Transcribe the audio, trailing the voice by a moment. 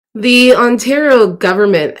The Ontario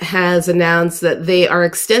government has announced that they are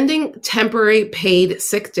extending temporary paid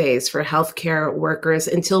sick days for healthcare workers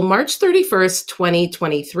until March 31st,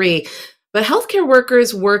 2023. But healthcare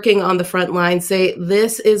workers working on the front line say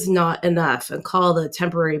this is not enough and call the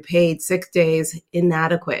temporary paid sick days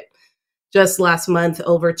inadequate. Just last month,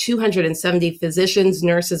 over 270 physicians,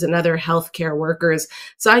 nurses, and other healthcare workers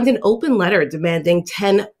signed an open letter demanding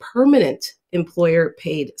 10 permanent employer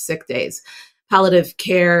paid sick days. Palliative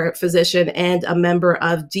care physician and a member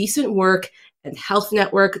of Decent Work and Health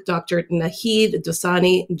Network, Dr. Naheed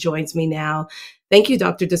Dosani, joins me now. Thank you,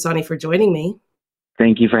 Dr. Dosani, for joining me.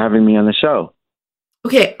 Thank you for having me on the show.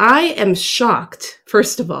 Okay, I am shocked,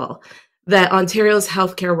 first of all, that Ontario's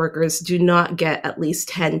healthcare workers do not get at least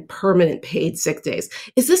 10 permanent paid sick days.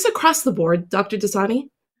 Is this across the board, Dr. Dosani?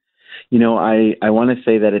 You know, I want to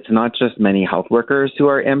say that it's not just many health workers who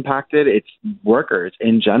are impacted, it's workers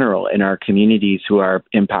in general in our communities who are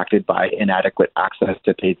impacted by inadequate access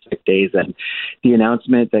to paid sick days. And the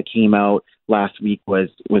announcement that came out last week was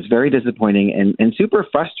very disappointing and super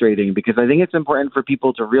frustrating, because I think it's important for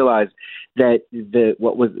people to realize that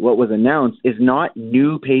what was announced is not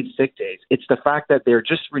new paid sick days. It's the fact that they're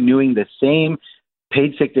just renewing the same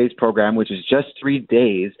paid sick days program, which is just 3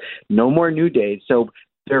 days, no more new days. So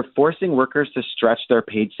they're forcing workers to stretch their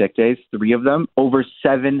paid sick days, 3 of them, over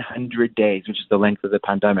 700 days, which is the length of the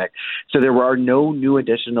pandemic. So there are no new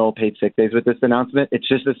additional paid sick days with this announcement. It's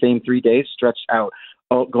just the same 3 days stretched out,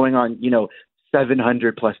 going on,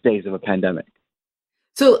 700 plus days of a pandemic.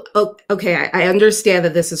 So, okay, I understand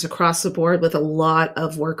that this is across the board with a lot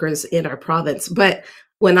of workers in our province. But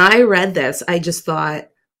when I read this, I just thought,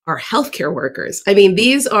 our healthcare workers. I mean,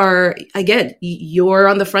 these are, again, you're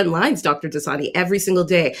on the front lines, Dr. Dosani, every single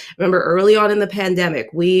day. Remember, early on in the pandemic,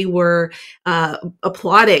 we were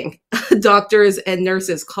applauding doctors and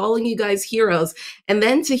nurses, calling you guys heroes. And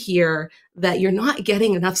then to hear that you're not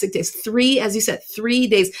getting enough sick days, as you said, 3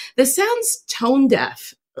 days. This sounds tone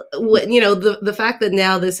deaf. The fact that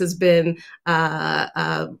now this has been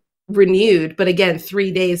renewed, but again,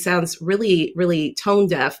 3 days sounds really, really tone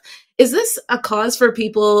deaf. Is this a cause for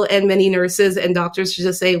people and many nurses and doctors to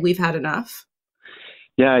just say, we've had enough?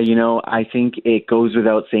 Yeah, I think it goes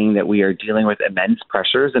without saying that we are dealing with immense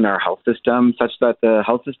pressures in our health system, such that the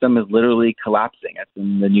health system is literally collapsing. It's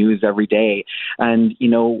in the news every day. And,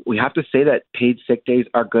 we have to say that paid sick days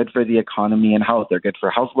are good for the economy and health. They're good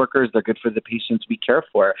for health workers. They're good for the patients we care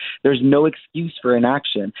for. There's no excuse for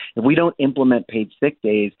inaction. If we don't implement paid sick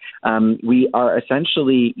days, we are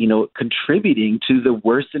essentially, contributing to the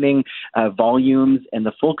worsening volumes and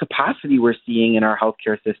the full capacity we're seeing in our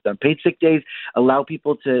healthcare system. Paid sick days allow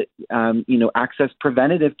people to, access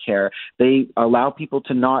preventative care. They allow people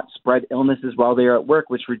to not spread illnesses while they are at work,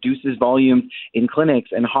 which reduces volumes in clinics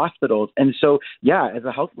and hospitals. And so, yeah, as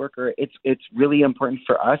a health worker, it's really important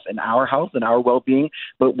for us and our health and our well-being.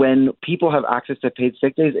 But when people have access to paid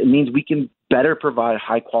sick days, it means we can better provide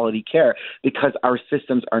high quality care because our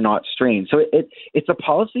systems are not strained. So it's a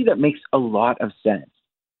policy that makes a lot of sense.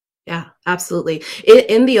 Yeah, absolutely.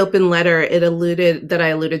 In the open letter, I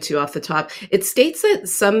alluded to off the top, it states that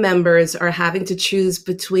some members are having to choose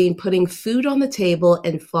between putting food on the table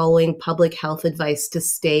and following public health advice to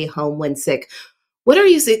stay home when sick. What are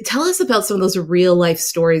you saying? Tell us about some of those real life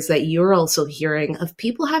stories that you're also hearing of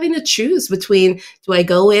people having to choose between, do I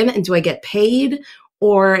go in and do I get paid?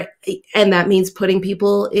 And that means putting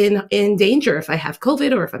people in danger if I have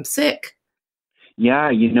COVID or if I'm sick.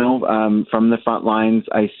 Yeah, from the front lines,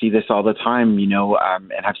 I see this all the time,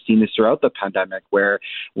 and I've seen this throughout the pandemic where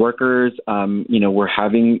workers, were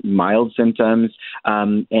having mild symptoms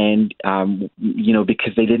because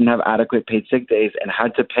they didn't have adequate paid sick days and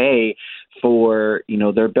had to pay for,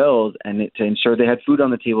 their bills and to ensure they had food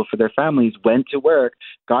on the table for their families, went to work,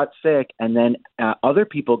 got sick, and then other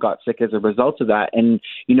people got sick as a result of that. And,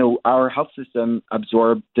 our health system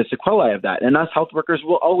absorbed the sequelae of that. And us health workers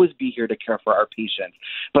will always be here to care for our patients.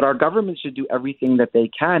 But our government should do everything that they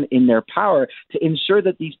can in their power to ensure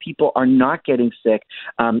that these people are not getting sick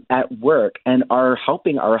at work and are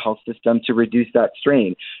helping our health system to reduce that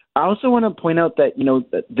strain. I also want to point out that,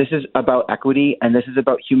 that this is about equity and this is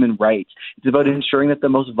about human rights. It's about ensuring that the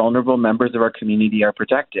most vulnerable members of our community are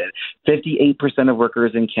protected. 58% of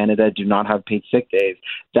workers in Canada do not have paid sick days.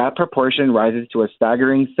 That proportion rises to a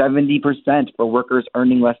staggering 70% for workers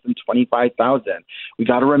earning less than $25,000. We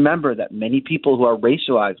got to remember that many people who are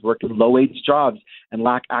racialized work in low-wage jobs and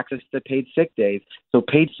lack access to paid sick days. So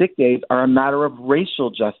paid sick days are a matter of racial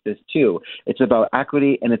justice, too. It's about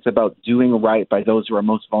equity and it's about doing right by those who are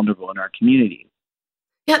most vulnerable in our community.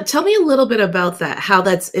 Yeah, tell me a little bit about that, how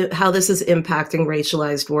this is impacting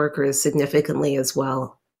racialized workers significantly as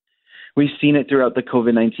well. We've seen it throughout the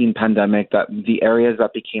COVID-19 pandemic that the areas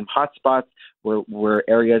that became hotspots were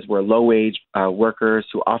areas where low-wage workers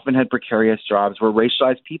who often had precarious jobs were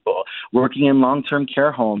racialized people working in long-term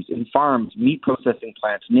care homes, in farms, meat processing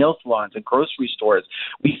plants, nail salons, and grocery stores.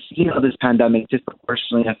 We've seen how this pandemic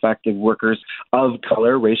disproportionately affected workers of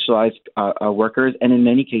color, racialized workers, and in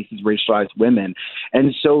many cases, racialized women.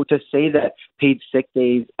 And so to say that paid sick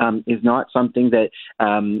days is not something that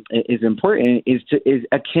is important is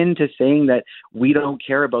akin to saying that we don't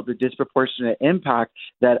care about the disproportionate impact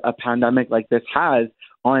that a pandemic like this has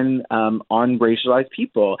on racialized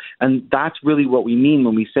people. And that's really what we mean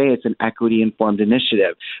when we say it's an equity-informed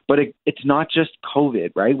initiative. But it's not just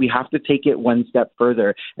COVID, right? We have to take it one step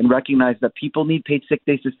further and recognize that people need paid sick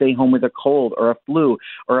days to stay home with a cold or a flu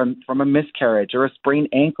or from a miscarriage or a sprained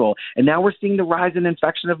ankle. And now we're seeing the rise in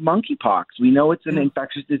infection of monkeypox. We know it's an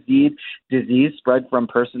infectious disease spread from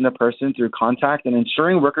person to person through contact, and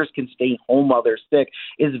ensuring workers can stay home while they're sick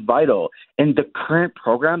is vital. And the current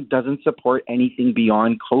program doesn't support anything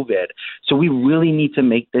beyond COVID. So we really need to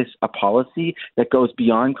make this a policy that goes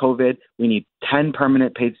beyond COVID. We need 10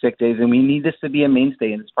 permanent paid sick days, and we need this to be a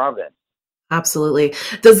mainstay in this province. Absolutely.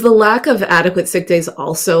 Does the lack of adequate sick days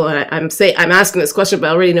also, I'm asking this question, but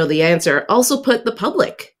I already know the answer, also put the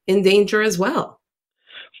public in danger as well?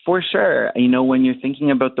 For sure. You know, when you're thinking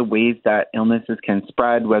about the ways that illnesses can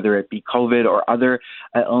spread, whether it be COVID or other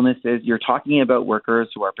illnesses, you're talking about workers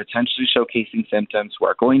who are potentially showcasing symptoms, who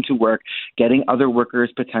are going to work, getting other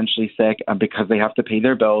workers potentially sick because they have to pay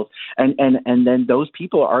their bills. And then those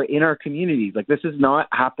people are in our communities. Like, this is not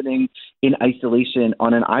happening in isolation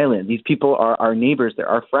on an island. These people are our neighbors, they're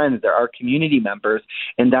our friends, they're our community members.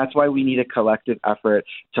 And that's why we need a collective effort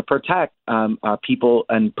to protect people,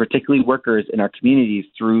 and particularly workers in our communities,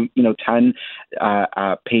 through 10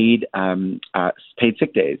 paid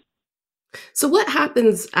sick days. So what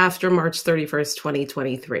happens after March 31st,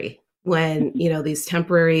 2023, when, these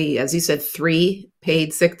temporary, as you said, 3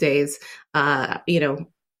 paid sick days,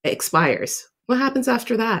 expires? What happens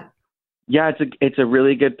after that? Yeah, it's a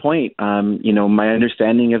really good point. My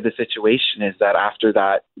understanding of the situation is that after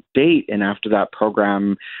that date and after that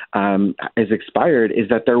program is expired, is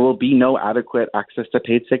that there will be no adequate access to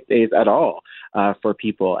paid sick days at all for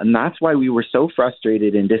people. And that's why we were so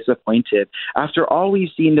frustrated and disappointed after all we've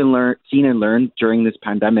seen and learned during this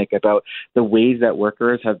pandemic about the ways that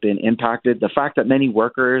workers have been impacted, the fact that many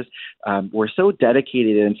workers were so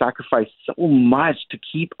dedicated and sacrificed so much to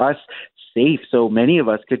keep us safe, so many of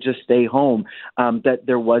us could just stay home, that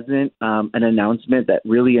there wasn't an announcement that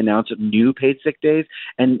really announced new paid sick days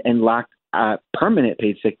and lacked permanent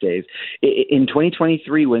paid sick days. In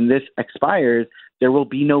 2023, when this expires, there will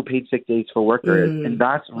be no paid sick days for workers, and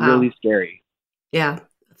that's really scary. Yeah.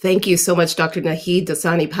 Thank you so much, Dr. Naheed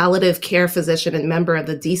Dosani, palliative care physician and member of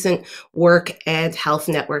the Decent Work and Health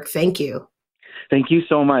Network. Thank you. Thank you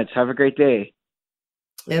so much. Have a great day.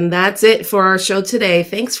 And that's it for our show today.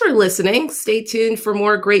 Thanks for listening. Stay tuned for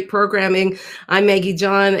more great programming. I'm Maggie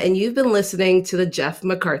John, and you've been listening to The Jeff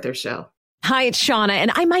MacArthur Show. Hi, it's Shauna,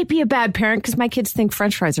 and I might be a bad parent because my kids think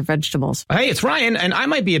French fries are vegetables. Hey, it's Ryan, and I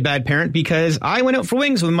might be a bad parent because I went out for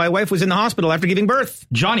wings when my wife was in the hospital after giving birth.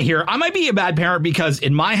 Johnny here. I might be a bad parent because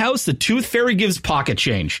in my house, the tooth fairy gives pocket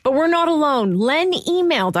change. But we're not alone. Len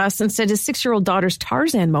emailed us and said his 6-year-old daughter's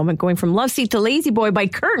Tarzan moment going from love seat to lazy boy by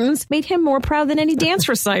curtains made him more proud than any dance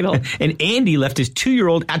recital. And Andy left his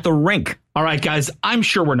 2-year-old at the rink. All right, guys, I'm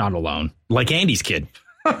sure we're not alone. Like Andy's kid.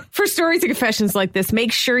 For stories and confessions like this,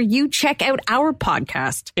 make sure you check out our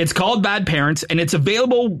podcast. It's called Bad Parents, and it's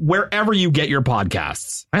available wherever you get your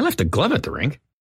podcasts. I left a glove at the rink.